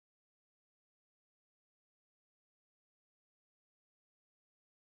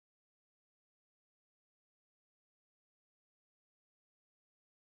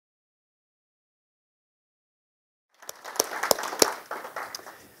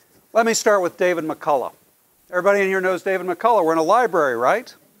Let me start with David McCullough. Everybody in here knows David McCullough. We're in a library,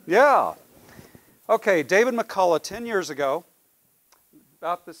 right? Yeah. Okay, David McCullough, 10 years ago,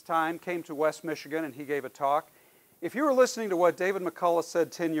 about this time, came to West Michigan and he gave a talk. If you were listening to what David McCullough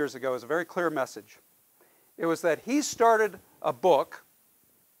said 10 years ago, it was a very clear message. It was that he started a book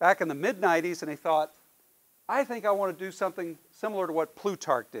back in the mid-90s and he thought, I think I want to do something similar to what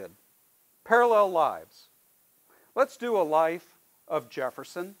Plutarch did. Parallel lives. Let's do a life of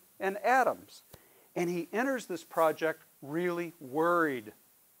Jefferson and Adams. And he enters this project really worried.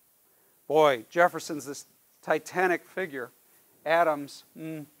 Boy, Jefferson's this titanic figure. Adams,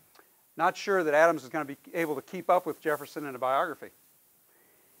 not sure that Adams is going to be able to keep up with Jefferson in a biography.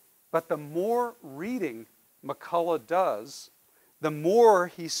 But the more reading McCullough does, the more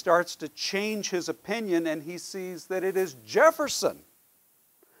he starts to change his opinion and he sees that it is Jefferson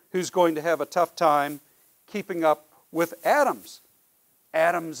who's going to have a tough time keeping up with Adams.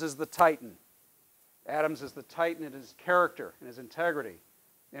 Adams is the titan. Adams is the titan in his character, in his integrity,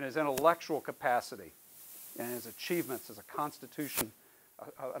 in his intellectual capacity, and his achievements as a constitution,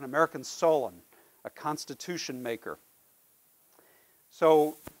 an American Solon, a constitution maker.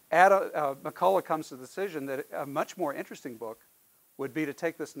 So McCullough comes to the decision that a much more interesting book would be to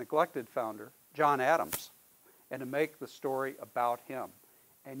take this neglected founder, John Adams, and to make the story about him.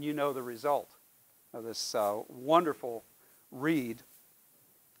 And you know the result of this wonderful read.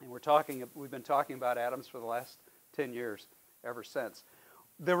 And we've been talking about Adams for the last 10 years, ever since.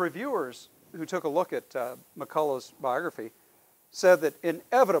 The reviewers who took a look at McCullough's biography said that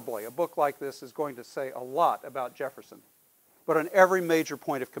inevitably a book like this is going to say a lot about Jefferson, but on every major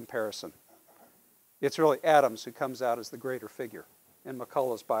point of comparison, it's really Adams who comes out as the greater figure in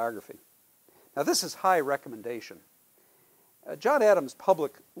McCullough's biography. Now this is high recommendation. John Adams'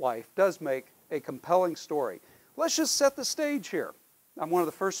 public life does make a compelling story. Let's just set the stage here. I'm one of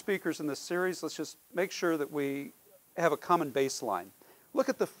the first speakers in this series. Let's just make sure that we have a common baseline. Look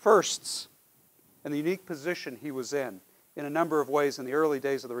at the firsts and the unique position he was in a number of ways in the early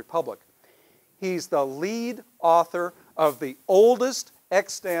days of the Republic. He's the lead author of the oldest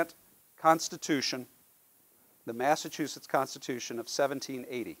extant Constitution, the Massachusetts Constitution of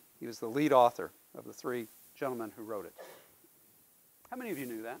 1780. He was the lead author of the three gentlemen who wrote it. How many of you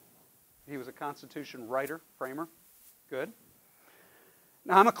knew that? He was a Constitution writer, framer? Good.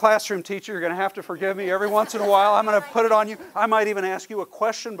 Now, I'm a classroom teacher. You're going to have to forgive me. Every once in a while, I'm going to put it on you. I might even ask you a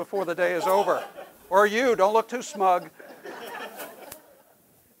question before the day is over. Or you. Don't look too smug.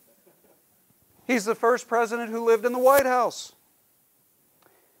 He's the first president who lived in the White House.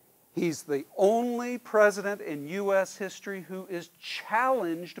 He's the only president in U.S. history who is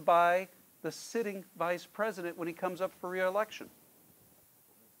challenged by the sitting vice president when he comes up for re-election.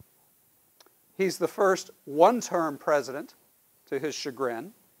 He's the first one-term president, to his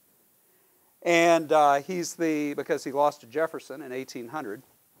chagrin. And because he lost to Jefferson in 1800,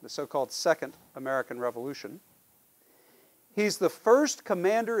 the so-called Second American Revolution. He's the first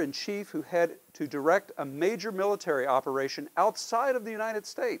commander-in-chief who had to direct a major military operation outside of the United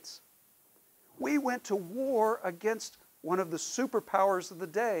States. We went to war against one of the superpowers of the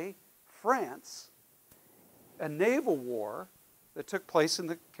day, France, a naval war that took place in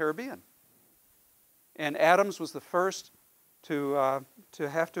the Caribbean. And Adams was the first to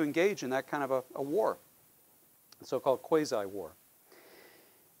have to engage in that kind of a war, the so-called quasi-war.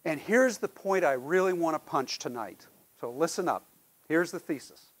 And here's the point I really want to punch tonight. So listen up. Here's the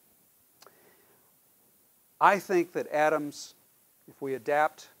thesis. I think that Adams, if we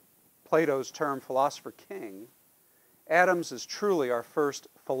adapt Plato's term philosopher king, Adams is truly our first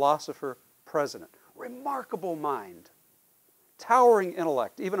philosopher president. Remarkable mind, towering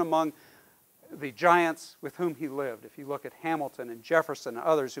intellect, even among the giants with whom he lived. If you look at Hamilton and Jefferson and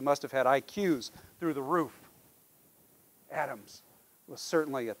others who must have had IQs through the roof, Adams was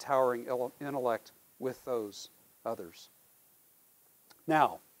certainly a towering intellect with those others.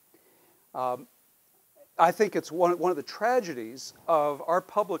 Now, I think it's one of the tragedies of our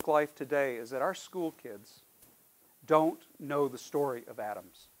public life today is that our school kids don't know the story of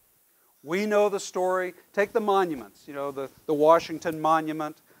Adams. We know the story. Take the monuments, you know, the Washington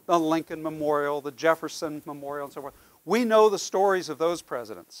Monument, the Lincoln Memorial, the Jefferson Memorial, and so forth. We know the stories of those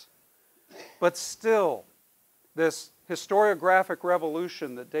presidents. But still, this historiographic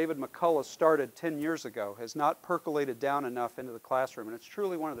revolution that David McCullough started 10 years ago has not percolated down enough into the classroom. And it's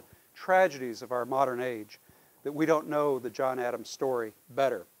truly one of the tragedies of our modern age that we don't know the John Adams story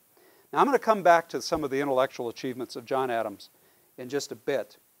better. Now, I'm going to come back to some of the intellectual achievements of John Adams in just a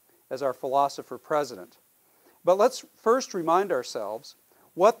bit as our philosopher president. But let's first remind ourselves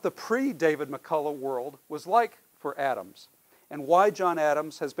what the pre-David McCullough world was like for Adams. and why John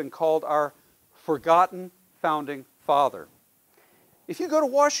Adams has been called our forgotten founding father. If you go to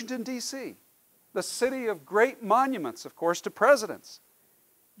Washington, D.C., the city of great monuments, of course, to presidents,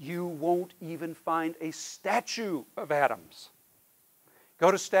 you won't even find a statue of Adams.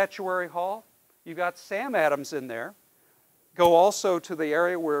 Go to Statuary Hall, you've got Sam Adams in there. Go also to the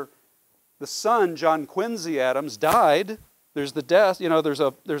area where the son, John Quincy Adams, died. There's the death,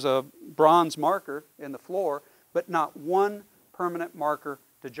 there's a bronze marker in the floor, but not one permanent marker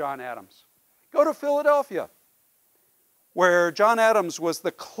to John Adams. Go to Philadelphia, where John Adams was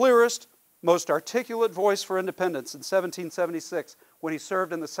the clearest, most articulate voice for independence in 1776 when he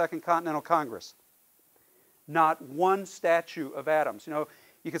served in the Second Continental Congress. Not one statue of Adams.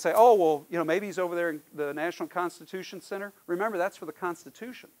 You could say, oh, well, maybe he's over there in the National Constitution Center. Remember, that's for the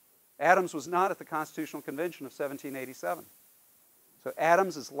Constitution. Adams was not at the Constitutional Convention of 1787. So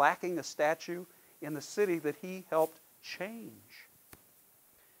Adams is lacking a statue in the city that he helped change.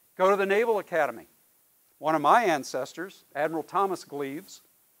 Go to the Naval Academy. One of my ancestors, Admiral Thomas Gleaves,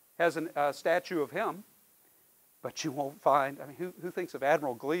 has a statue of him, but you won't find, who thinks of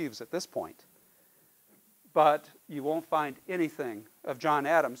Admiral Gleaves at this point? But you won't find anything of John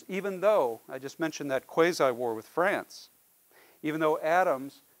Adams, even though, I just mentioned that quasi-war with France, even though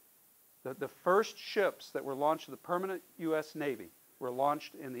Adams, the first ships that were launched in the permanent U.S. Navy were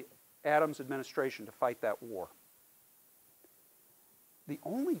launched in the Adams administration to fight that war. The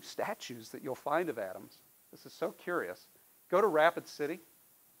only statues that you'll find of Adams, this is so curious, go to Rapid City,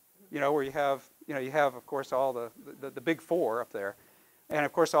 where you have, of course, all the big four up there, and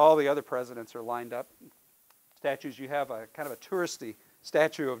of course all the other presidents are lined up. Statues, you have a kind of a touristy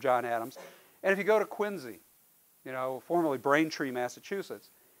statue of John Adams. And if you go to Quincy, formerly Braintree, Massachusetts,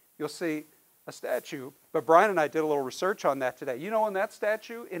 you'll see a statue. But Brian and I did a little research on that today. You know when that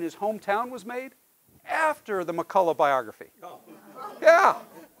statue in his hometown was made? After the McCullough biography. Oh. Yeah.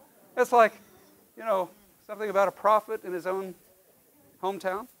 It's like, something about a prophet in his own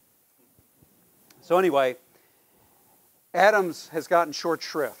hometown. So anyway, Adams has gotten short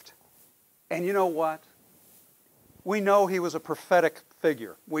shrift. And you know what? We know he was a prophetic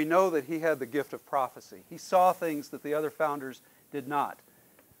figure. We know that he had the gift of prophecy. He saw things that the other founders did not.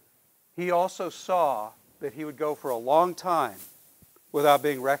 He also saw that he would go for a long time without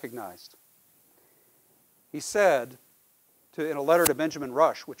being recognized. He said, in a letter to Benjamin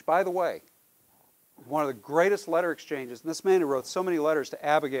Rush, which, by the way, is one of the greatest letter exchanges, and this man who wrote so many letters to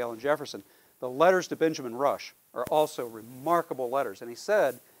Abigail and Jefferson, the letters to Benjamin Rush are also remarkable letters. And he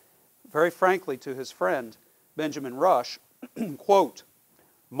said, very frankly to his friend, Benjamin Rush, quote,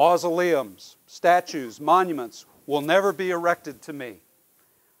 "Mausoleums, statues, monuments will never be erected to me.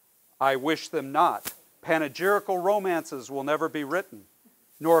 I wish them not. Panegyrical romances will never be written,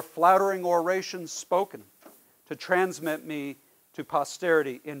 nor flattering orations spoken to transmit me to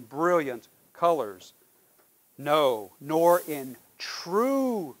posterity in brilliant colors. No, nor in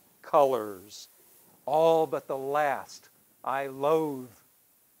true colors. All but the last I loathe."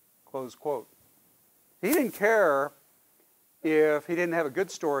 Close quote. He didn't care if he didn't have a good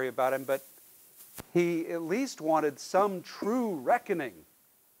story about him, but he at least wanted some true reckoning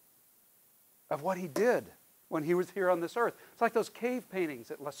of what he did when he was here on this earth. It's like those cave paintings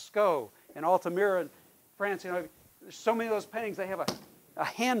at Lascaux and Altamira in France. There's so many of those paintings, they have a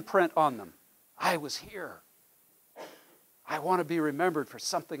handprint on them. I was here. I want to be remembered for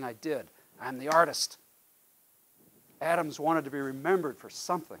something I did. I'm the artist. Adams wanted to be remembered for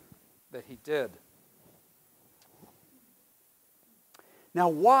something that he did. Now,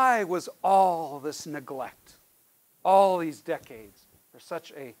 why was all this neglect, all these decades, for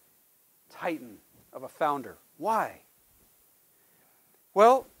such a titan of a founder? Why?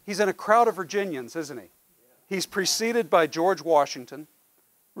 Well, he's in a crowd of Virginians, isn't he? He's preceded by George Washington,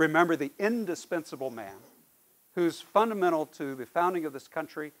 remember, the indispensable man, who's fundamental to the founding of this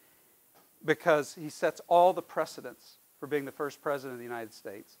country because he sets all the precedents for being the first president of the United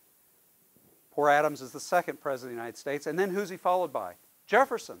States. Poor Adams is the second president of the United States. And then who's he followed by?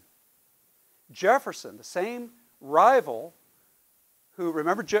 Jefferson. Jefferson, the same rival who,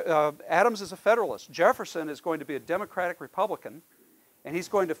 remember, Adams is a Federalist. Jefferson is going to be a Democratic Republican, and he's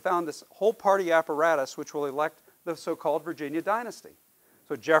going to found this whole party apparatus which will elect the so-called Virginia dynasty.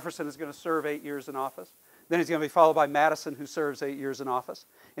 So Jefferson is going to serve 8 years in office. Then he's going to be followed by Madison, who serves 8 years in office.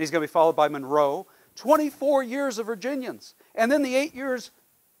 And he's going to be followed by Monroe. 24 years of Virginians. And then the 8 years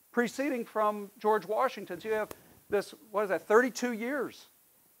preceding from George Washington. So you have this, 32 years.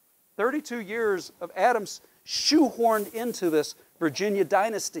 32 years of Adams shoehorned into this Virginia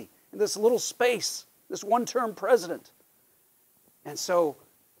dynasty, in this little space, this one-term president. And so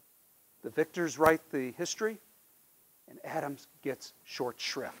the victors write the history, and Adams gets short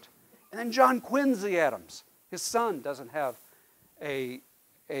shrift. And then John Quincy Adams, his son, doesn't have a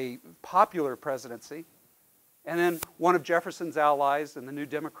popular presidency. And then one of Jefferson's allies in the new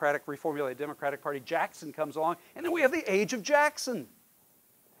reformulated Democratic Party, Jackson, comes along. And then we have the age of Jackson.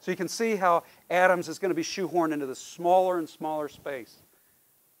 So you can see how Adams is going to be shoehorned into the smaller and smaller space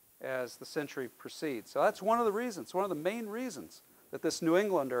as the century proceeds. So that's one of the reasons, one of the main reasons that this New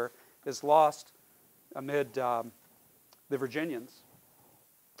Englander is lost amid the Virginians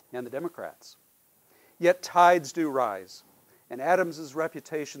and the Democrats. Yet tides do rise. And Adams's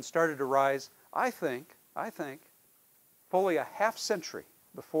reputation started to rise, I think, fully a half century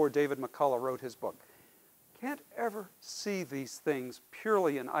before David McCullough wrote his book. Can't ever see these things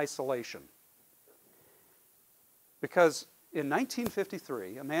purely in isolation. Because in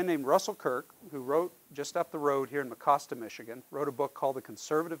 1953, a man named Russell Kirk, who wrote just up the road here in Mecosta, Michigan, wrote a book called The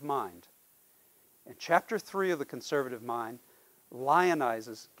Conservative Mind. And chapter 3 of The Conservative Mind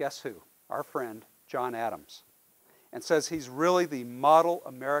lionizes, guess who? Our friend, John Adams. And says he's really the model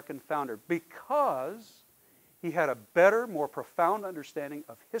American founder because he had a better, more profound understanding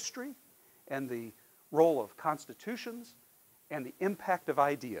of history and the role of constitutions and the impact of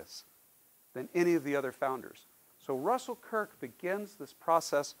ideas than any of the other founders. So Russell Kirk begins this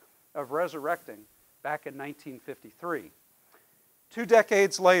process of resurrecting back in 1953. 2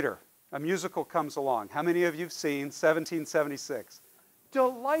 decades later, a musical comes along. How many of you have seen 1776?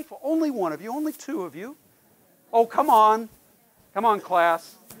 Delightful. Only one of you, only 2 of you. Oh, come on. Come on,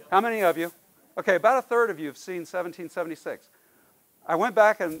 class. How many of you? Okay, about a third of you have seen 1776. I went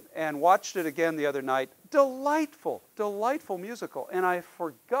back and watched it again the other night. Delightful, delightful musical. And I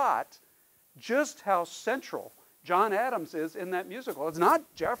forgot just how central John Adams is in that musical. It's not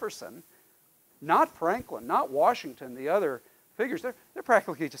Jefferson, not Franklin, not Washington, the other figures. They're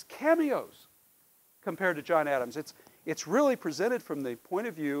practically just cameos compared to John Adams. It's really presented from the point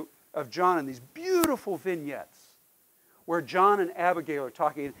of view of John in these beautiful vignettes where John and Abigail are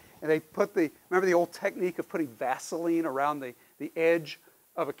talking, and they put remember the old technique of putting Vaseline around the edge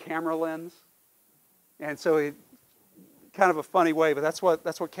of a camera lens? And so kind of a funny way, but that's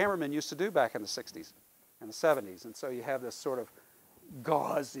what cameramen used to do back in the 60s and the 70s. And so you have this sort of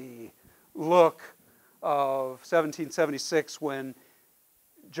gauzy look of 1776 when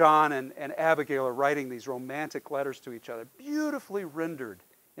John and Abigail are writing these romantic letters to each other, beautifully rendered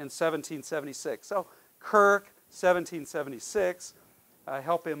in 1776. So Kirk, 1776,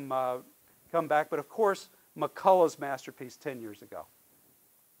 help him come back. But of course, McCullough's masterpiece 10 years ago.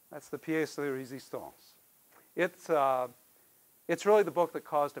 That's the Pièce de Résistance. It's really the book that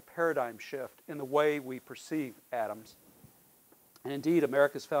caused a paradigm shift in the way we perceive Adams and indeed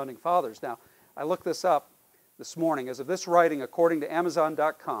America's founding fathers. Now, I looked this up this morning. As of this writing, according to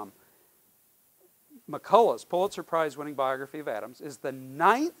Amazon.com, McCullough's Pulitzer Prize-winning biography of Adams is the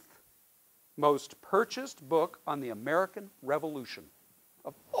 9th most purchased book on the American Revolution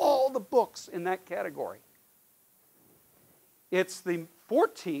of all the books in that category. It's the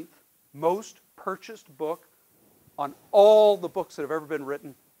 14th most purchased book on all the books that have ever been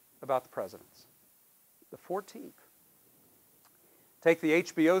written about the presidents. The 14th. Take the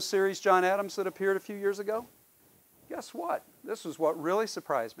HBO series John Adams that appeared a few years ago. Guess what? This is what really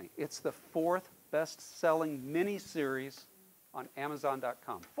surprised me. It's the 4th best-selling miniseries on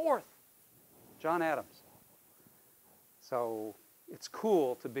Amazon.com. 4th. John Adams. So it's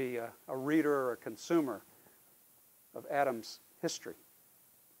cool to be a reader or a consumer of Adams' history.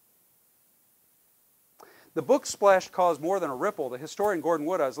 The book splash caused more than a ripple. The historian Gordon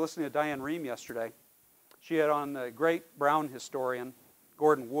Wood, I was listening to Diane Rehm yesterday. She had on the great Brown historian,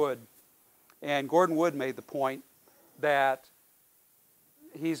 Gordon Wood. And Gordon Wood made the point that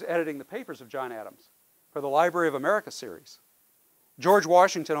he's editing the papers of John Adams for the Library of America series. George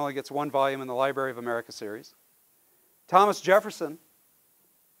Washington only gets 1 volume in the Library of America series. Thomas Jefferson,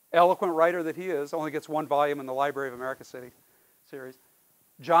 eloquent writer that he is, only gets 1 volume in the Library of America series.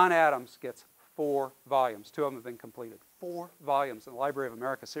 John Adams gets 4 volumes. 2 of them have been completed. 4 volumes in the Library of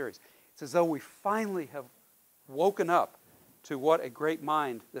America series. It's as though we finally have woken up to what a great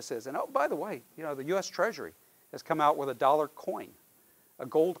mind this is. And oh, by the way, the U.S. Treasury has come out with a $1 coin, a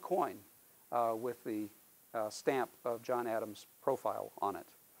gold coin, with the stamp of John Adams' profile on it.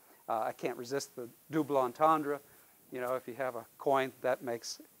 I can't resist the double entendre. If you have a coin, that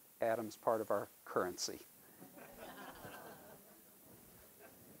makes Adams part of our currency.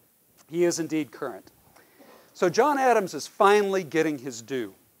 He is indeed current. So John Adams is finally getting his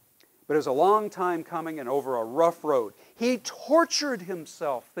due. But it was a long time coming and over a rough road. He tortured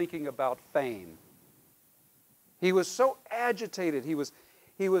himself thinking about fame. He was so agitated. He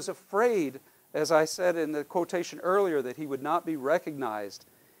was afraid as I said in the quotation earlier, that he would not be recognized.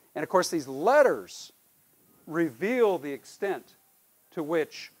 And of course, these letters reveal the extent to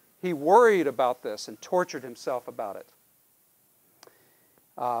which he worried about this and tortured himself about it.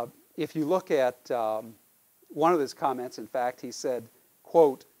 If you look at one of his comments, in fact, he said,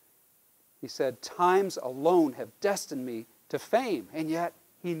 quote, he said, "Times alone have destined me to fame," and yet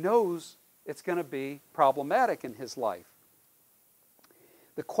he knows it's going to be problematic in his life.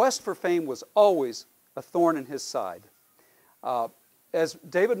 The quest for fame was always a thorn in his side. As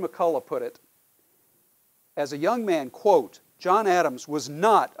David McCullough put it, as a young man, quote, "John Adams was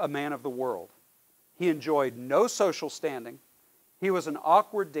not a man of the world. He enjoyed no social standing. He was an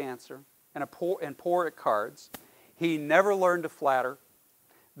awkward dancer and poor at cards. He never learned to flatter.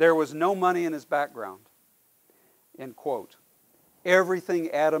 There was no money in his background." End quote.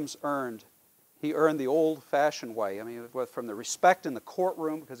 Everything Adams earned, he earned the old-fashioned way. I mean, from the respect in the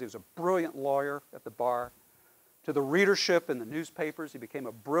courtroom, because he was a brilliant lawyer at the bar, to the readership in the newspapers. He became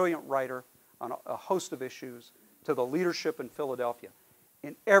a brilliant writer on a host of issues, to the leadership in Philadelphia.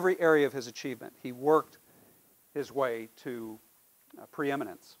 In every area of his achievement, he worked his way to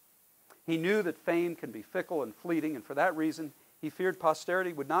preeminence. He knew that fame can be fickle and fleeting, and for that reason, he feared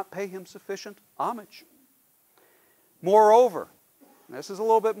posterity would not pay him sufficient homage. Moreover, and this is a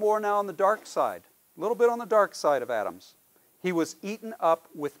little bit more now on the dark side, a little bit on the dark side of Adams, he was eaten up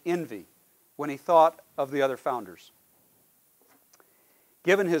with envy when he thought of the other founders.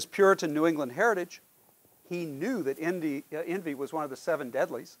 Given his Puritan New England heritage, he knew that envy was one of the 7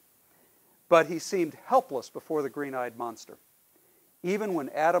 deadlies, but he seemed helpless before the green-eyed monster. Even when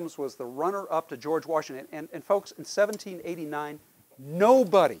Adams was the runner-up to George Washington, and folks, in 1789,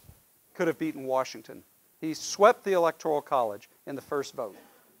 nobody could have beaten Washington. He swept the Electoral College in the first vote.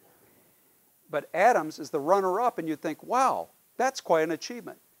 But Adams is the runner-up, and you'd think, wow, that's quite an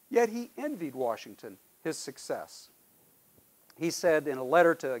achievement. Yet he envied Washington his success. He said in a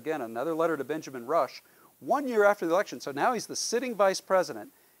letter to, again, another letter to Benjamin Rush, 1 year after the election, so now he's the sitting vice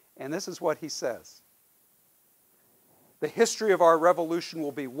president, and this is what he says: "The history of our revolution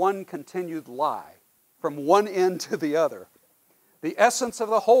will be one continued lie, from one end to the other. The essence of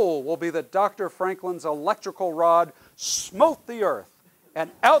the whole will be that Dr. Franklin's electrical rod smote the earth,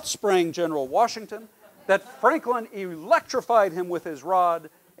 and out sprang General Washington, that Franklin electrified him with his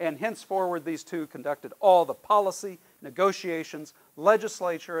rod, and henceforward these two conducted all the policy, negotiations,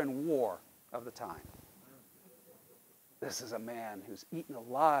 legislature, and war of the time." This is a man who's eaten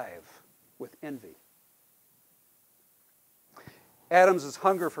alive with envy. Adams's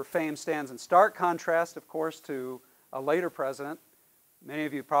hunger for fame stands in stark contrast, of course, to a later president. Many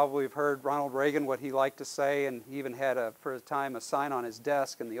of you probably have heard Ronald Reagan, what he liked to say, and he even had, for a time, a sign on his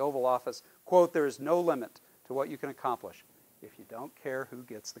desk in the Oval Office, quote, "There is no limit to what you can accomplish if you don't care who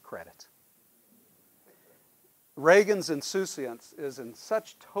gets the credit." Reagan's insouciance is in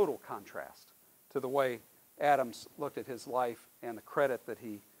such total contrast to the way Adams looked at his life and the credit that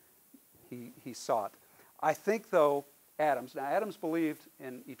he sought. I think, though, Adams believed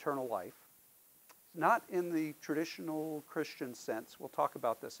in eternal life, not in the traditional Christian sense. We'll talk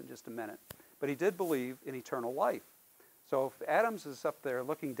about this in just a minute. But he did believe in eternal life. So if Adams is up there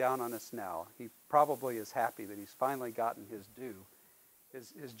looking down on us now, he probably is happy that he's finally gotten his due,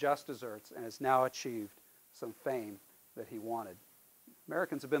 his just deserts, and has now achieved some fame that he wanted.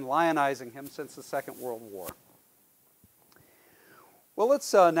 Americans have been lionizing him since the Second World War. Well,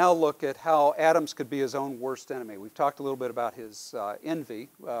 let's now look at how Adams could be his own worst enemy. We've talked a little bit about his envy.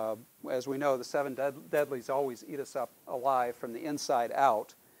 As we know, the 7 deadlies always eat us up alive from the inside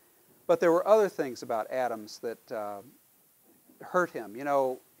out. But there were other things about Adams that hurt him. You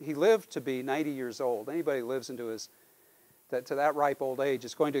know, he lived to be 90 years old. Anybody who lives into to that ripe old age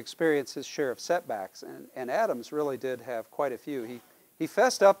is going to experience his share of setbacks. And Adams really did have quite a few. He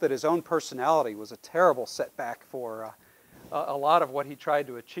fessed up that his own personality was a terrible setback for a lot of what he tried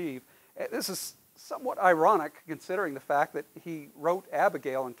to achieve. This is somewhat ironic considering the fact that he wrote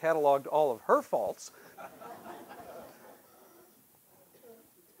Abigail and cataloged all of her faults.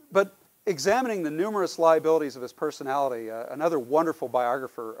 But examining the numerous liabilities of his personality, another wonderful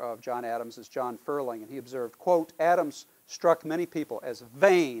biographer of John Adams is John Ferling, and he observed, quote, "Adams struck many people as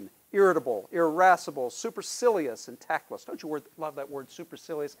vain, irritable, irascible, supercilious, and tactless." Don't you love that word,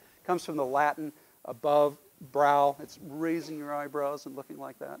 supercilious? It comes from the Latin above brow. It's raising your eyebrows and looking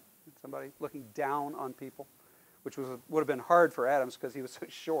like that. Somebody looking down on people, which would have been hard for Adams because he was so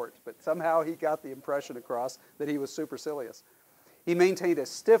short, but somehow he got the impression across that he was supercilious. He maintained a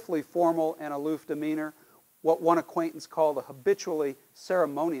stiffly formal and aloof demeanor, what one acquaintance called a habitually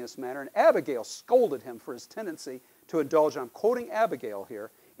ceremonious manner, and Abigail scolded him for his tendency to indulge, I'm quoting Abigail here,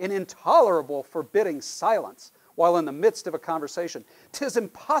 in intolerable forbidding silence while in the midst of a conversation. 'Tis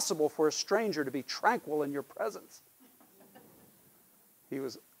impossible for a stranger to be tranquil in your presence. He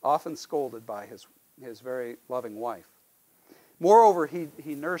was often scolded by his very loving wife. Moreover,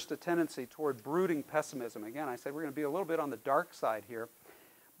 he nursed a tendency toward brooding pessimism. Again, I said we're going to be a little bit on the dark side here.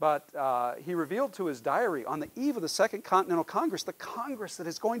 But he revealed to his diary on the eve of the Second Continental Congress, the Congress that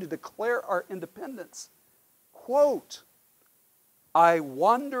is going to declare our independence, quote, I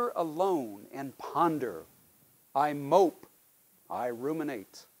wander alone and ponder. I mope. I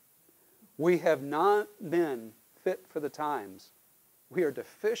ruminate. We have not been fit for the times. We are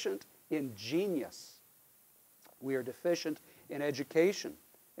deficient in genius. We are deficient in education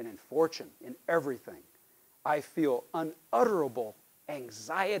and in fortune, in everything. I feel unutterable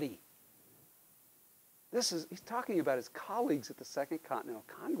anxiety. He's talking about his colleagues at the Second Continental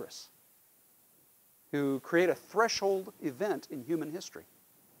Congress who create a threshold event in human history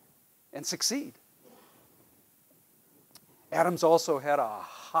and succeed. Adams also had a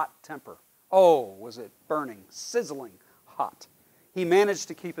hot temper. Oh, was it burning, sizzling hot. He managed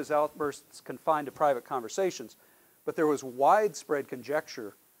to keep his outbursts confined to private conversations, but there was widespread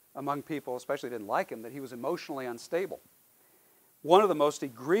conjecture among people, especially who didn't like him, that he was emotionally unstable. One of the most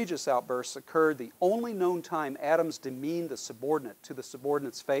egregious outbursts occurred the only known time Adams demeaned a subordinate to the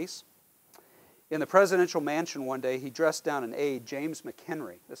subordinate's face. In the presidential mansion one day, he dressed down an aide, James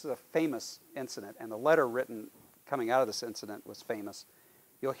McHenry. This is a famous incident, and the letter written coming out of this incident was famous.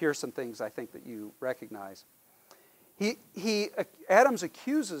 You'll hear some things I think that you recognize. Adams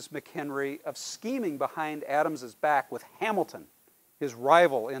accuses McHenry of scheming behind Adams's back with Hamilton, his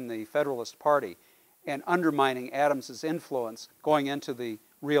rival in the Federalist Party, and undermining Adams's influence going into the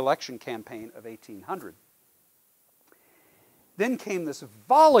re-election campaign of 1800. Then came this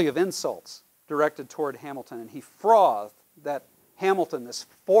volley of insults directed toward Hamilton, and he frothed that Hamilton, this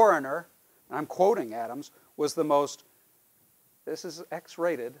foreigner, and I'm quoting Adams, was the most, this is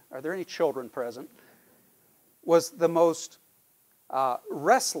X-rated, are there any children present, was the most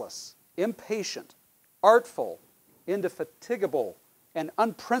restless, impatient, artful, indefatigable, and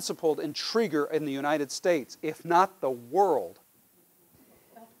unprincipled intriguer in the United States, if not the world.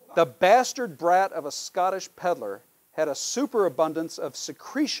 The bastard brat of a Scottish peddler had a superabundance of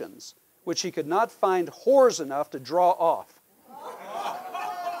secretions which he could not find whores enough to draw off.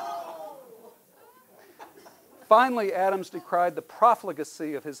 Finally, Adams decried the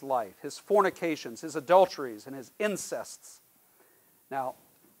profligacy of his life, his fornications, his adulteries, and his incests. Now,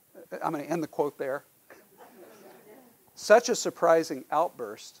 I'm going to end the quote there. Such a surprising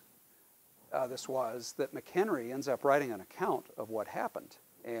outburst this was that McHenry ends up writing an account of what happened.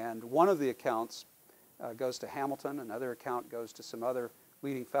 And one of the accounts goes to Hamilton, another account goes to some other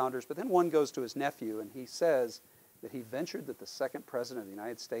leading founders, but then one goes to his nephew, and he says that he ventured that the second president of the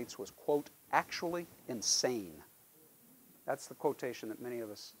United States was, quote, actually insane. That's the quotation that many of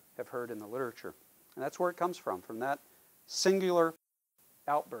us have heard in the literature. And that's where it comes from that singular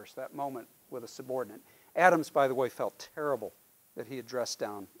outburst, that moment with a subordinate. Adams, by the way, felt terrible that he had dressed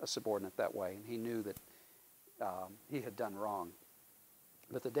down a subordinate that way, and he knew that he had done wrong.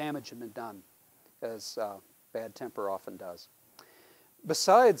 But the damage had been done, as bad temper often does.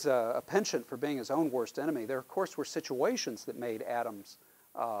 Besides a penchant for being his own worst enemy, there, of course, were situations that made Adams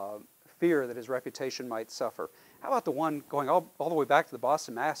fear that his reputation might suffer. How about the one going all the way back to the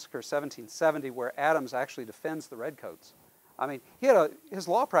Boston Massacre, 1770, where Adams actually defends the Redcoats? I mean, his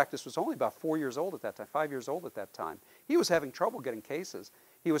law practice was only about 4 years old at that time, 5 years old at that time. He was having trouble getting cases.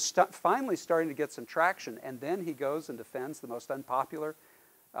 He was finally starting to get some traction, and then he goes and defends the most unpopular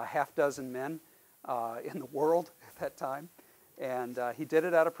half dozen men in the world at that time. And he did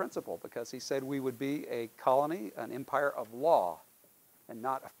it out of principle because he said we would be a colony, an empire of law and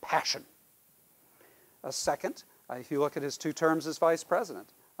not of passion. Second, if you look at his 2 terms as vice president,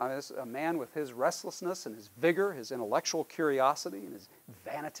 a man with his restlessness and his vigor, his intellectual curiosity and his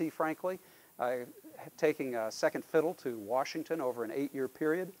vanity, frankly, taking a second fiddle to Washington over an 8-year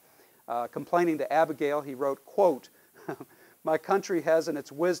period. Complaining to Abigail, he wrote, quote, my country has in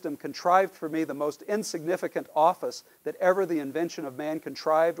its wisdom contrived for me the most insignificant office that ever the invention of man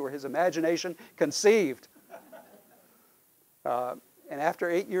contrived or his imagination conceived. And after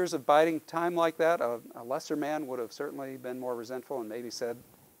 8 years of biding time like that, a lesser man would have certainly been more resentful and maybe said,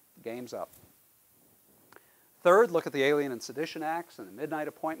 game's up. Third, look at the Alien and Sedition Acts and the Midnight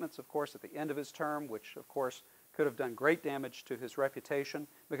Appointments, of course, at the end of his term, which, of course, could have done great damage to his reputation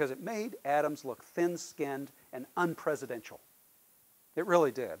because it made Adams look thin-skinned and unpresidential. It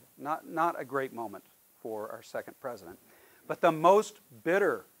really did. Not a great moment for our second president. But the most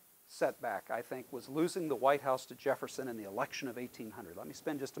bitter setback, I think, was losing the White House to Jefferson in the election of 1800. Let me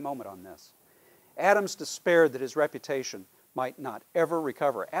spend just a moment on this. Adams despaired that his reputation might not ever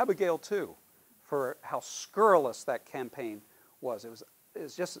recover. Abigail, too, for how scurrilous that campaign was. It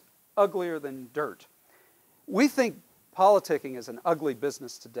was just uglier than dirt. We think politicking is an ugly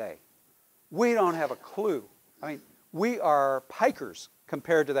business today. We don't have a clue. I mean, we are pikers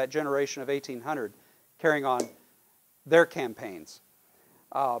compared to that generation of 1800 carrying on their campaigns.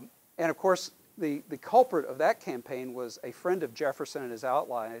 And of course, the culprit of that campaign was a friend of Jefferson and his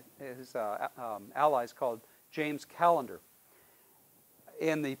allies called James Callender.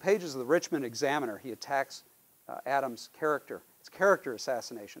 In the pages of the Richmond Examiner, he attacks Adams' character. It's character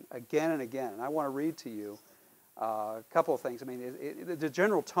assassination again and again. And I want to read to you a couple of things. I mean, the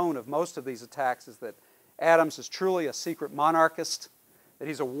general tone of most of these attacks is that Adams is truly a secret monarchist, that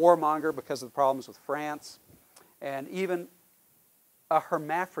he's a warmonger because of the problems with France, and even a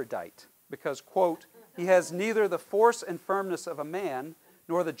hermaphrodite because, quote, he has neither the force and firmness of a man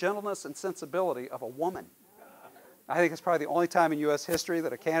nor the gentleness and sensibility of a woman. I think it's probably the only time in U.S. history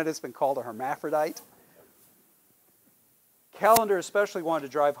that a candidate's been called a hermaphrodite. Callender especially wanted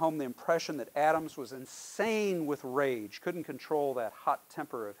to drive home the impression that Adams was insane with rage, couldn't control that hot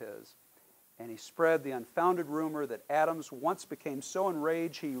temper of his. And he spread the unfounded rumor that Adams once became so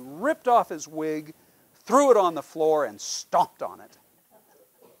enraged he ripped off his wig, threw it on the floor, and stomped on it.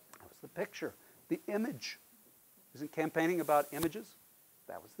 That was the picture, the image. Isn't campaigning about images?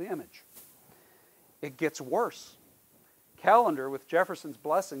 That was the image. It gets worse. Callender, with Jefferson's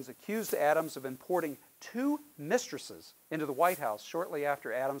blessings, accused Adams of importing 2 mistresses into the White House shortly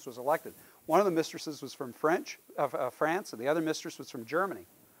after Adams was elected. One of the mistresses was from France, and the other mistress was from Germany.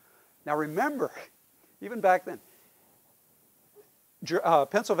 Now remember, even back then,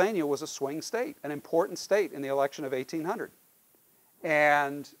 Pennsylvania was a swing state, an important state in the election of 1800.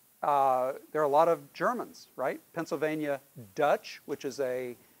 And there are a lot of Germans, right? Pennsylvania Dutch, which is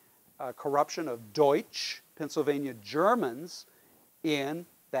a corruption of Deutsch, Pennsylvania Germans in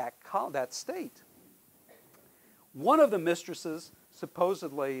that state. One of the mistresses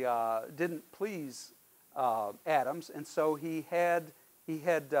supposedly didn't please Adams, and so he had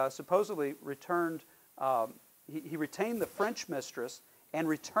supposedly returned, he retained the French mistress and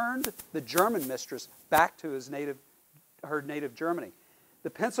returned the German mistress back to her native Germany. The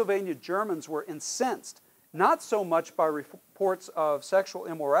Pennsylvania Germans were incensed, not so much by reports of sexual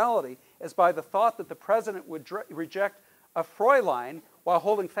immorality as by the thought that the president would reject a Fräulein while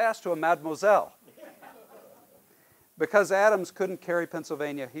holding fast to a mademoiselle. Because Adams couldn't carry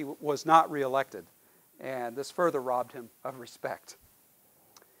Pennsylvania, he was not reelected, and this further robbed him of respect.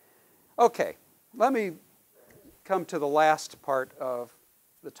 Okay, let me come to the last part of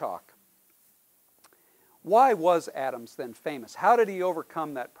the talk. Why was Adams then famous? How did he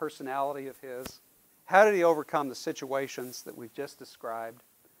overcome that personality of his? How did he overcome the situations that we've just described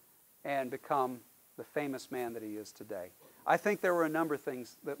and become the famous man that he is today? I think there were a number of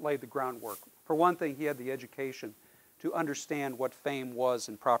things that laid the groundwork. For one thing, he had the education to understand what fame was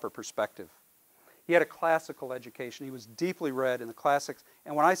in proper perspective. He had a classical education. He was deeply read in the classics.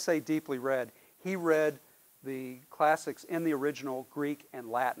 And when I say deeply read, he read the classics in the original Greek and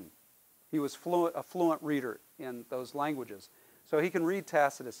Latin. He was a fluent reader in those languages. So he can read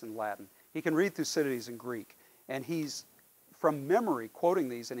Tacitus in Latin. He can read Thucydides in Greek. And he's, from memory, quoting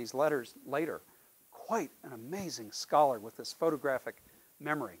these in his letters later, quite an amazing scholar with this photographic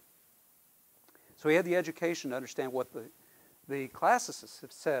memory. So he had the education to understand what the classicists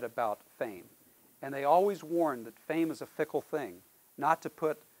have said about fame. And they always warned that fame is a fickle thing, not to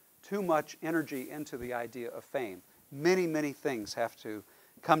put too much energy into the idea of fame. Many, many things have to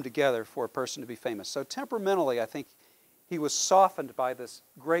come together for a person to be famous. So temperamentally, I think he was softened by this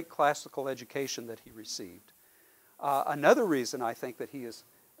great classical education that he received. Another reason I think that he is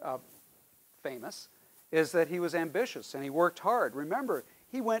famous is that he was ambitious and he worked hard. Remember,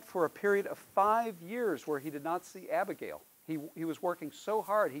 he went for a period of 5 years where he did not see Abigail. He was working so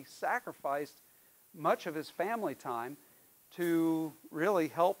hard, he sacrificed much of his family time to really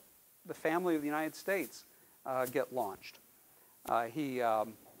help the family of the United States get launched. He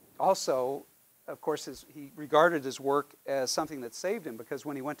also, of course, he regarded his work as something that saved him, because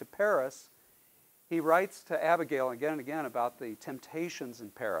when he went to Paris, he writes to Abigail again and again about the temptations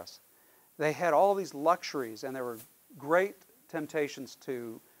in Paris. They had all these luxuries, and there were great temptations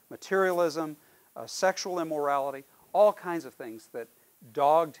to materialism, sexual immorality, all kinds of things that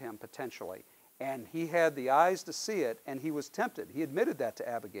dogged him potentially. And he had the eyes to see it, and he was tempted. He admitted that to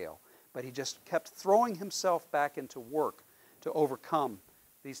Abigail. But he just kept throwing himself back into work to overcome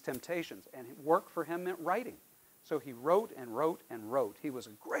these temptations. And work for him meant writing. So he wrote and wrote and wrote. He was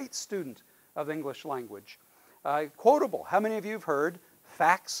a great student of the English language. Quotable. How many of you have heard,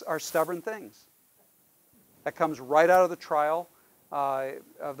 facts are stubborn things? That comes right out of the trial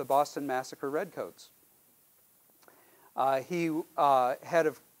of the Boston Massacre Redcoats. He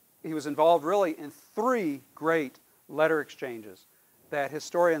was involved really in 3 great letter exchanges that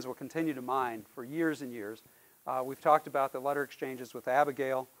historians will continue to mine for years and years. We've talked about the letter exchanges with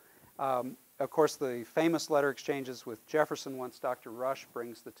Abigail. Of course, the famous letter exchanges with Jefferson once Dr. Rush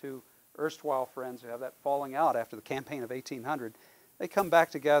brings the 2 erstwhile friends who have that falling out after the campaign of 1800. They come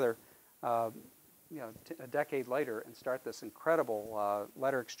back together a decade later and start this incredible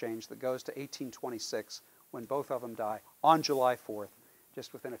letter exchange that goes to 1826 when both of them die on July 4th,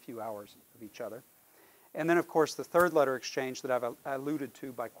 just within a few hours of each other. And then, of course, the 3rd letter exchange that I've alluded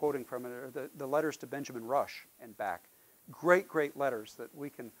to by quoting from it are the letters to Benjamin Rush and back. Great, great letters that we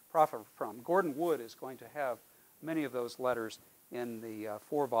can profit from. Gordon Wood is going to have many of those letters in the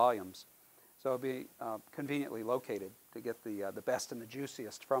 4 volumes. So it'll be conveniently located to get the best and the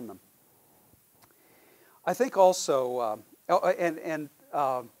juiciest from them. I think also,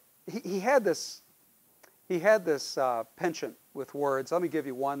 he had this penchant with words. Let me give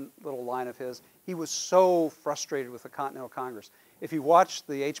you one little line of his. He was so frustrated with the Continental Congress. If you watch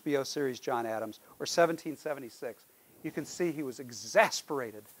the HBO series John Adams, or 1776, you can see he was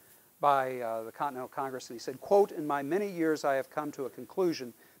exasperated by the Continental Congress. And he said, quote, "In my many years I have come to a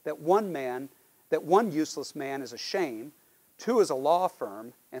conclusion that one useless man is a shame, 2 is a law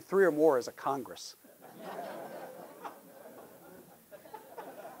firm, and 3 or more is a Congress."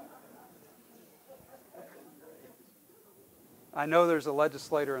 I know there's a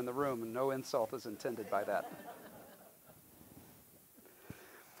legislator in the room, and no insult is intended by that.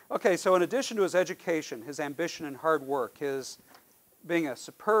 Okay, so in addition to his education, his ambition and hard work, his being a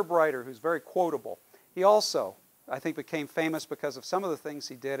superb writer who's very quotable, he also, I think, became famous because of some of the things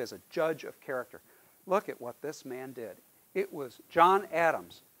he did as a judge of character. Look at what this man did. It was John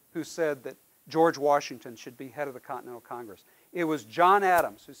Adams who said that George Washington should be head of the Continental Congress. It was John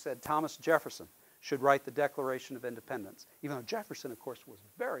Adams who said Thomas Jefferson should write the Declaration of Independence, even though Jefferson, of course, was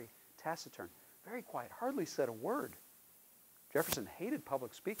very taciturn, very quiet, hardly said a word. Jefferson hated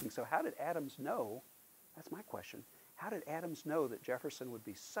public speaking, so how did Adams know, that's my question, how did Adams know that Jefferson would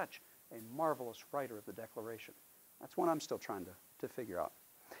be such a marvelous writer of the Declaration? That's one I'm still trying to figure out.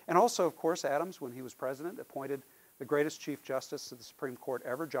 And also, of course, Adams, when he was president, appointed the greatest Chief Justice of the Supreme Court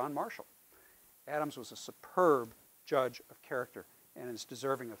ever, John Marshall. Adams was a superb judge of character and is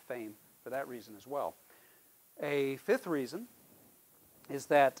deserving of fame for that reason as well. A 5th reason is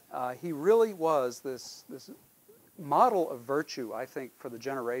that he really was this model of virtue, I think, for the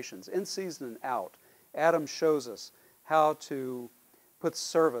generations. In season and out, Adams shows us how to put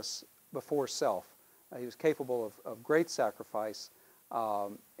service before self. He was capable of great sacrifice.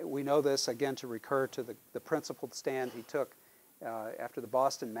 We know this, again, to recur to the principled stand he took after the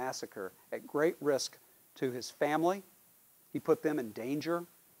Boston Massacre at great risk to his family. He put them in danger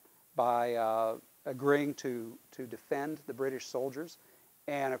by agreeing to defend the British soldiers.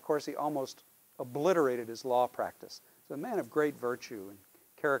 And, of course, he almost obliterated his law practice. So a man of great virtue and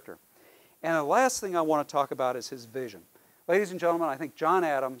character. And the last thing I want to talk about is his vision. Ladies and gentlemen, I think John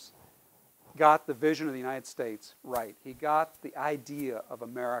Adams got the vision of the United States right. He got the idea of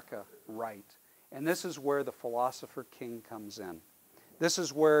America right. And this is where the philosopher king comes in. This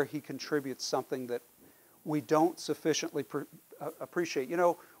is where he contributes something that we don't sufficiently appreciate. You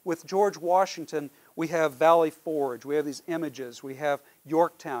know, with George Washington, we have Valley Forge, we have these images, we have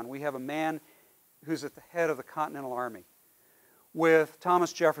Yorktown, we have a man who's at the head of the Continental Army. With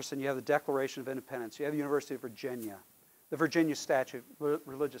Thomas Jefferson, you have the Declaration of Independence, you have the University of Virginia, the Virginia Statute,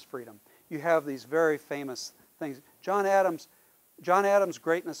 religious freedom. You have these very famous things. John Adams'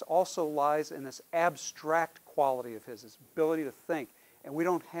 greatness also lies in this abstract quality of his ability to think. And we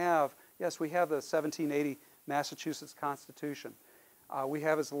don't have, yes, we have the 1780 Massachusetts Constitution. We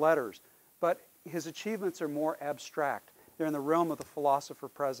have his letters. But his achievements are more abstract. They're in the realm of the philosopher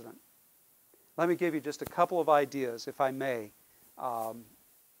president. Let me give you just a couple of ideas, if I may.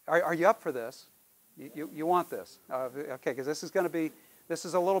 Are you up for this? You want this? Okay, because this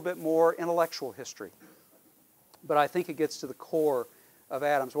is a little bit more intellectual history. But I think it gets to the core of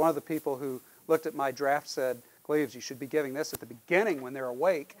Adams. One of the people who looked at my draft said, Gleaves, you should be giving this at the beginning when they're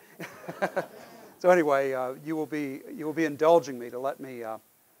awake. So anyway, you will be indulging me to let me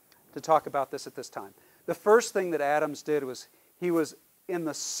to talk about this at this time. The first thing that Adams did was he was in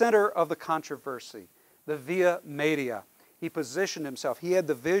the center of the controversy, the via media. He positioned himself. He had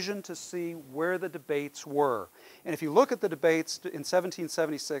the vision to see where the debates were. And if you look at the debates in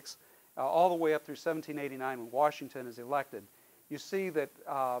 1776 all the way up through 1789 when Washington is elected, you see that,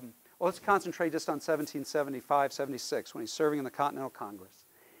 well, let's concentrate just on 1775, 76 when he's serving in the Continental Congress.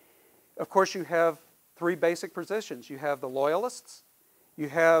 Of course, you have three basic positions. You have the Loyalists, you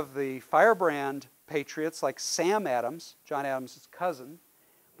have the firebrand patriots like Sam Adams, John Adams' cousin,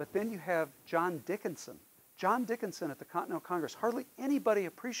 but then you have John Dickinson. John Dickinson at the Continental Congress. Hardly anybody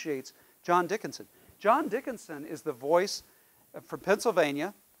appreciates John Dickinson. John Dickinson is the voice from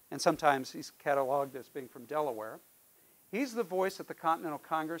Pennsylvania, and sometimes he's cataloged as being from Delaware. He's the voice at the Continental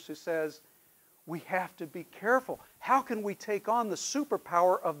Congress who says, we have to be careful. How can we take on the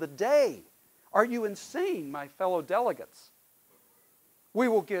superpower of the day? Are you insane, my fellow delegates? We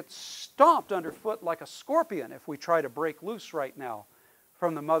will get stomped underfoot like a scorpion if we try to break loose right now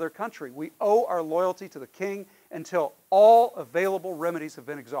from the mother country. We owe our loyalty to the king until all available remedies have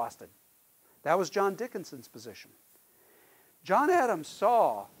been exhausted. That was John Dickinson's position. John Adams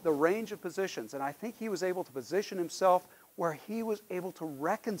saw the range of positions, and I think he was able to position himself where he was able to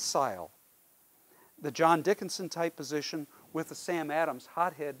reconcile the John Dickinson type position with the Sam Adams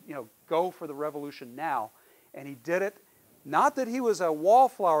hothead, go for the revolution now. And he did it, not that he was a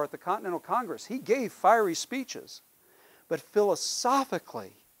wallflower at the Continental Congress. He gave fiery speeches. But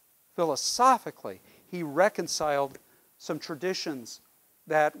philosophically, he reconciled some traditions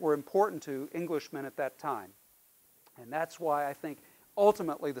that were important to Englishmen at that time. And that's why I think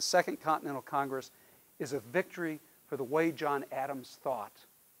ultimately the Second Continental Congress is a victory for the way John Adams thought.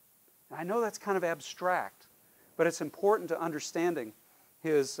 And I know that's kind of abstract, but it's important to understanding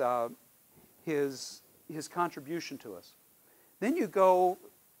his contribution to us. Then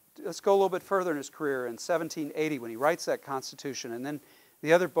let's go a little bit further in his career in 1780 when he writes that Constitution, and then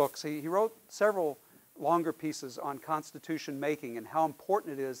the other books. He wrote several longer pieces on Constitution making and how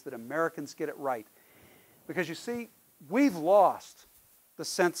important it is that Americans get it right. Because you see, we've lost the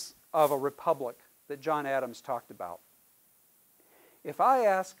sense of a republic that John Adams talked about. If I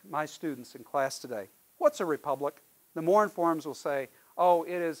ask my students in class today, what's a republic? The more informed will say, oh,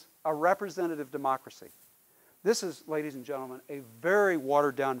 it is a representative democracy. This is, ladies and gentlemen, a very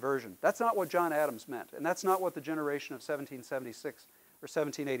watered-down version. That's not what John Adams meant, and that's not what the generation of 1776 or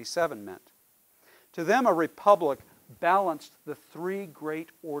 1787 meant. To them, a republic balanced the three great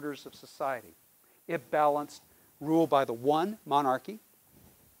orders of society. It balanced rule by the one, monarchy,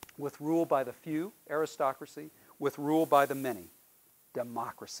 with rule by the few, aristocracy, with rule by the many,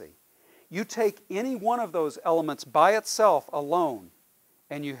 democracy. You take any one of those elements by itself alone,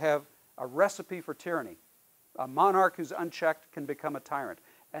 and you have a recipe for tyranny. A monarch who's unchecked can become a tyrant.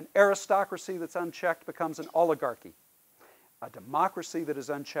 An aristocracy that's unchecked becomes an oligarchy. A democracy that is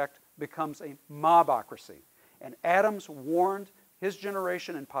unchecked becomes a mobocracy. And Adams warned his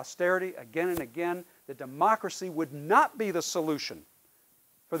generation and posterity again and again that democracy would not be the solution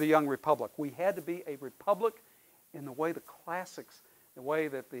for the young republic. We had to be a republic in the way the classics, the way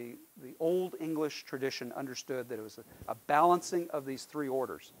that the old English tradition understood that it was a balancing of these three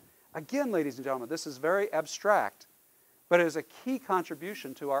orders. Again, ladies and gentlemen, this is very abstract, but it is a key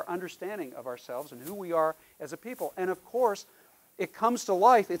contribution to our understanding of ourselves and who we are as a people. And of course, it comes to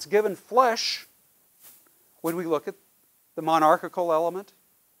life, it's given flesh when we look at the monarchical element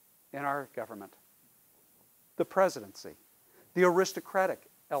in our government, the presidency, the aristocratic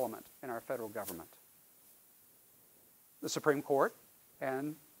element in our federal government, the Supreme Court,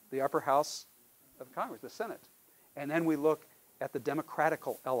 and the upper house of Congress, the Senate. And then we look at the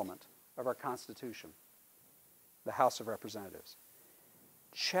democratical element of our Constitution, the House of Representatives.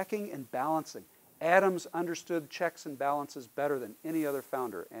 Checking and balancing. Adams understood checks and balances better than any other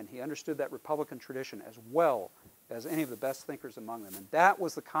founder, and he understood that Republican tradition as well as any of the best thinkers among them. And that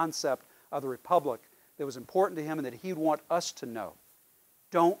was the concept of the Republic that was important to him and that he'd want us to know.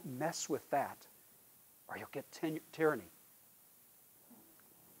 Don't mess with that, or you'll get tyranny.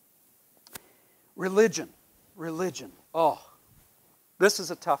 Religion. Oh, this is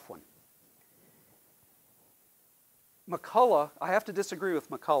a tough one. McCullough, I have to disagree with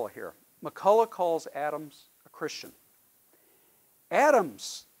McCullough here. McCullough calls Adams a Christian.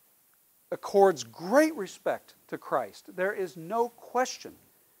 Adams accords great respect to Christ. There is no question.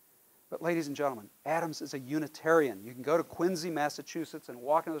 But ladies and gentlemen, Adams is a Unitarian. You can go to Quincy, Massachusetts and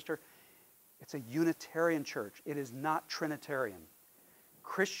walk into this church. It's a Unitarian church. It is not Trinitarian.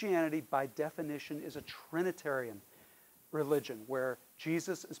 Christianity, by definition, is a Trinitarian religion where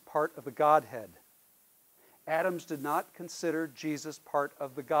Jesus is part of the Godhead. Adams did not consider Jesus part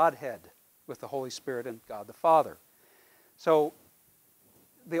of the Godhead with the Holy Spirit and God the Father. So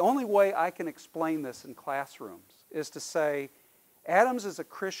the only way I can explain this in classrooms is to say Adams is a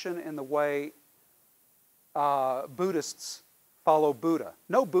Christian in the way Buddhists follow Buddha.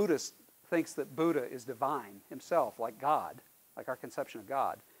 No Buddhist thinks that Buddha is divine himself, like God, like our conception of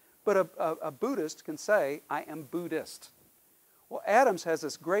God. But a Buddhist can say, I am Buddhist. Well, Adams has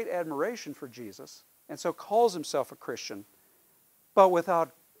this great admiration for Jesus, and so calls himself a Christian, but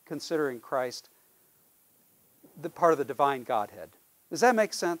without considering Christ the part of the divine Godhead. Does that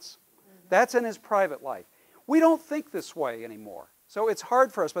make sense? That's in his private life. We don't think this way anymore. So it's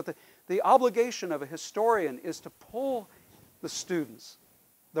hard for us, but the obligation of a historian is to pull the students,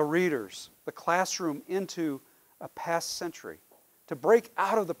 the readers, the classroom into a past century, to break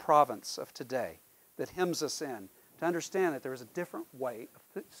out of the province of today that hems us in, to understand that there is a different way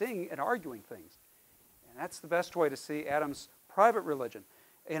of seeing and arguing things. And that's the best way to see Adams' private religion.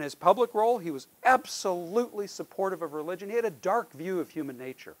 In his public role, he was absolutely supportive of religion. He had a dark view of human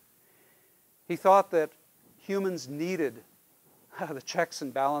nature. He thought that humans needed the checks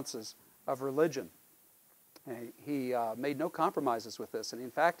and balances of religion. And he made no compromises with this. And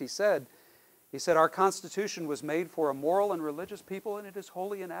in fact, he said, our Constitution was made for a moral and religious people, and it is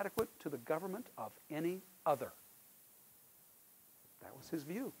wholly inadequate to the government of any other. That was his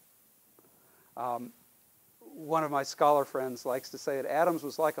view. One of my scholar friends likes to say that Adams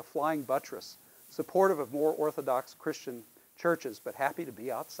was like a flying buttress, supportive of more orthodox Christian churches, but happy to be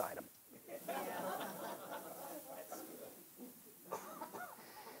outside them.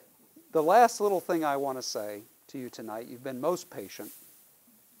 The last little thing I want to say to you tonight, you've been most patient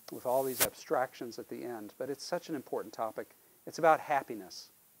with all these abstractions at the end, but it's such an important topic. It's about happiness.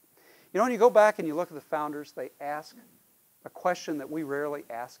 You know, when you go back and you look at the founders, they ask a question that we rarely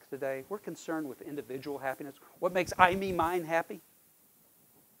ask today. We're concerned with individual happiness. What makes I, me, mine happy?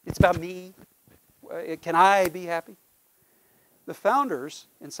 It's about me. Can I be happy? The founders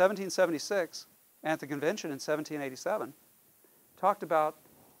in 1776 and at the convention in 1787 talked about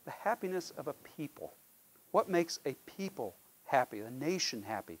the happiness of a people. What makes a people happy, a nation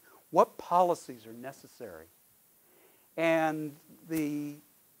happy? What policies are necessary? And the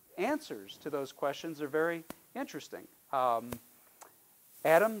answers to those questions are very interesting.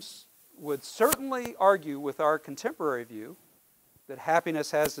 Adams would certainly argue with our contemporary view that happiness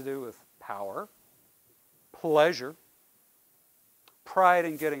has to do with power, pleasure, pride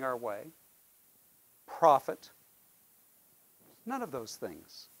in getting our way, profit. None of those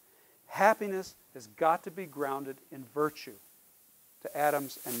things. Happiness has got to be grounded in virtue to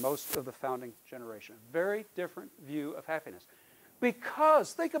Adams and most of the founding generation. A very different view of happiness.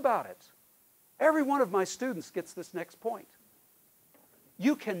 Because, think about it, every one of my students gets this next point.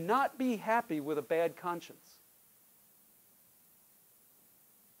 You cannot be happy with a bad conscience.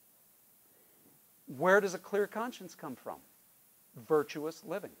 Where does a clear conscience come from? Virtuous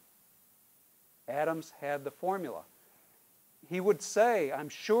living. Adams had the formula. He would say, I'm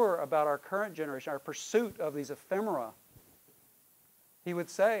sure, about our current generation, our pursuit of these ephemera. He would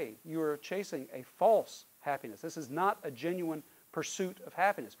say, you are chasing a false happiness. This is not a genuine pursuit of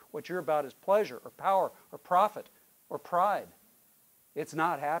happiness. What you're about is pleasure or power or profit or pride. It's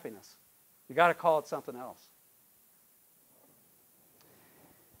not happiness. You've got to call it something else.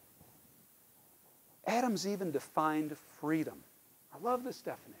 Adams even defined freedom. I love this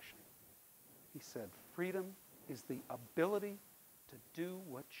definition. He said, freedom is the ability to do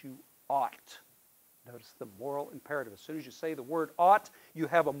what you ought. Notice the moral imperative. As soon as you say the word ought, you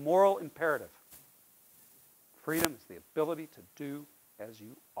have a moral imperative. Freedom is the ability to do as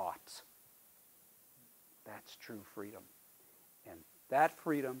you ought. That's true freedom. And that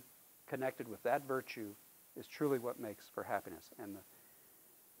freedom, connected with that virtue, is truly what makes for happiness. And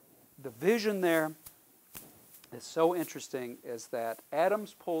the vision there is so interesting, is that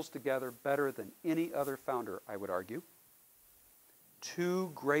Adams pulls together better than any other founder, I would argue,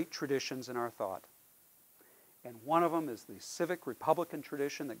 two great traditions in our thought. And one of them is the civic republican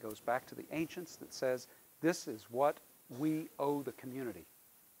tradition that goes back to the ancients that says this is what we owe the community.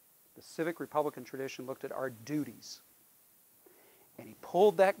 The civic republican tradition looked at our duties. And he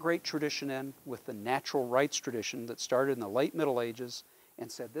pulled that great tradition in with the natural rights tradition that started in the late Middle Ages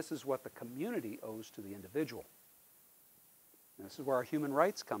and said this is what the community owes to the individual. And this is where our human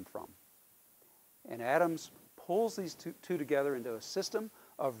rights come from. And Adams pulls these two together into a system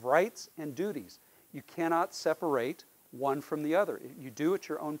of rights and duties. You cannot separate one from the other. You do at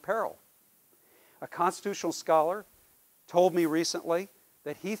your own peril. A constitutional scholar told me recently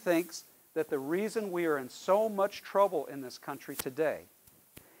that he thinks that the reason we are in so much trouble in this country today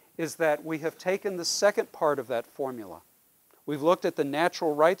is that we have taken the second part of that formula. We've looked at the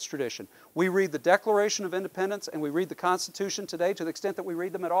natural rights tradition. We read the Declaration of Independence and we read the Constitution today to the extent that we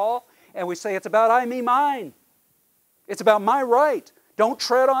read them at all, and we say it's about I, me, mine. It's about my right. Don't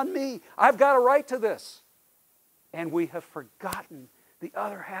tread on me. I've got a right to this. And we have forgotten the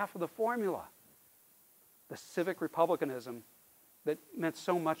other half of the formula, the civic republicanism that meant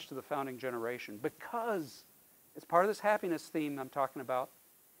so much to the founding generation. Because, as part of this happiness theme I'm talking about,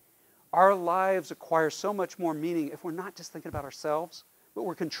 our lives acquire so much more meaning if we're not just thinking about ourselves, but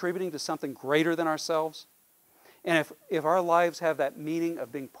we're contributing to something greater than ourselves. And if our lives have that meaning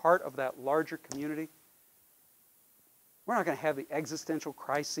of being part of that larger community, we're not going to have the existential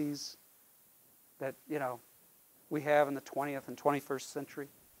crises that, we have in the 20th and 21st century.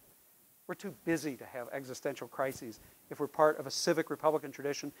 We're too busy to have existential crises if we're part of a civic Republican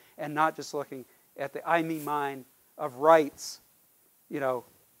tradition and not just looking at the I, me, mine of rights,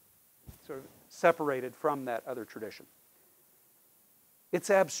 sort of separated from that other tradition. It's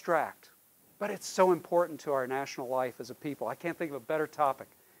abstract, but it's so important to our national life as a people. I can't think of a better topic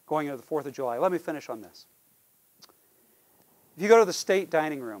going into the 4th of July. Let me finish on this. If you go to the state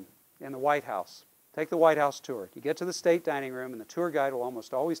dining room in the White House, take the White House tour. You get to the state dining room, and the tour guide will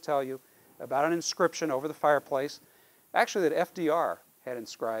almost always tell you about an inscription over the fireplace, actually that FDR had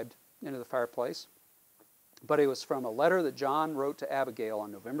inscribed into the fireplace. But it was from a letter that John wrote to Abigail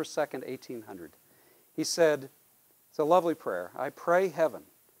on November 2nd, 1800. He said, it's a lovely prayer, I pray heaven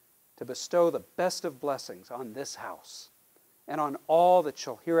to bestow the best of blessings on this house and on all that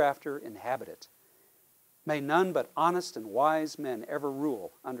shall hereafter inhabit it. May none but honest and wise men ever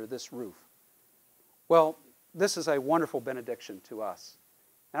rule under this roof. Well, this is a wonderful benediction to us.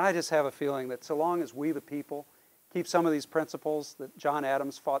 And I just have a feeling that so long as we, the people, keep some of these principles that John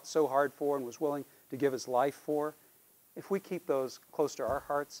Adams fought so hard for and was willing to give his life for, if we keep those close to our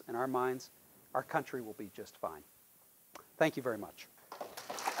hearts and our minds, our country will be just fine. Thank you very much.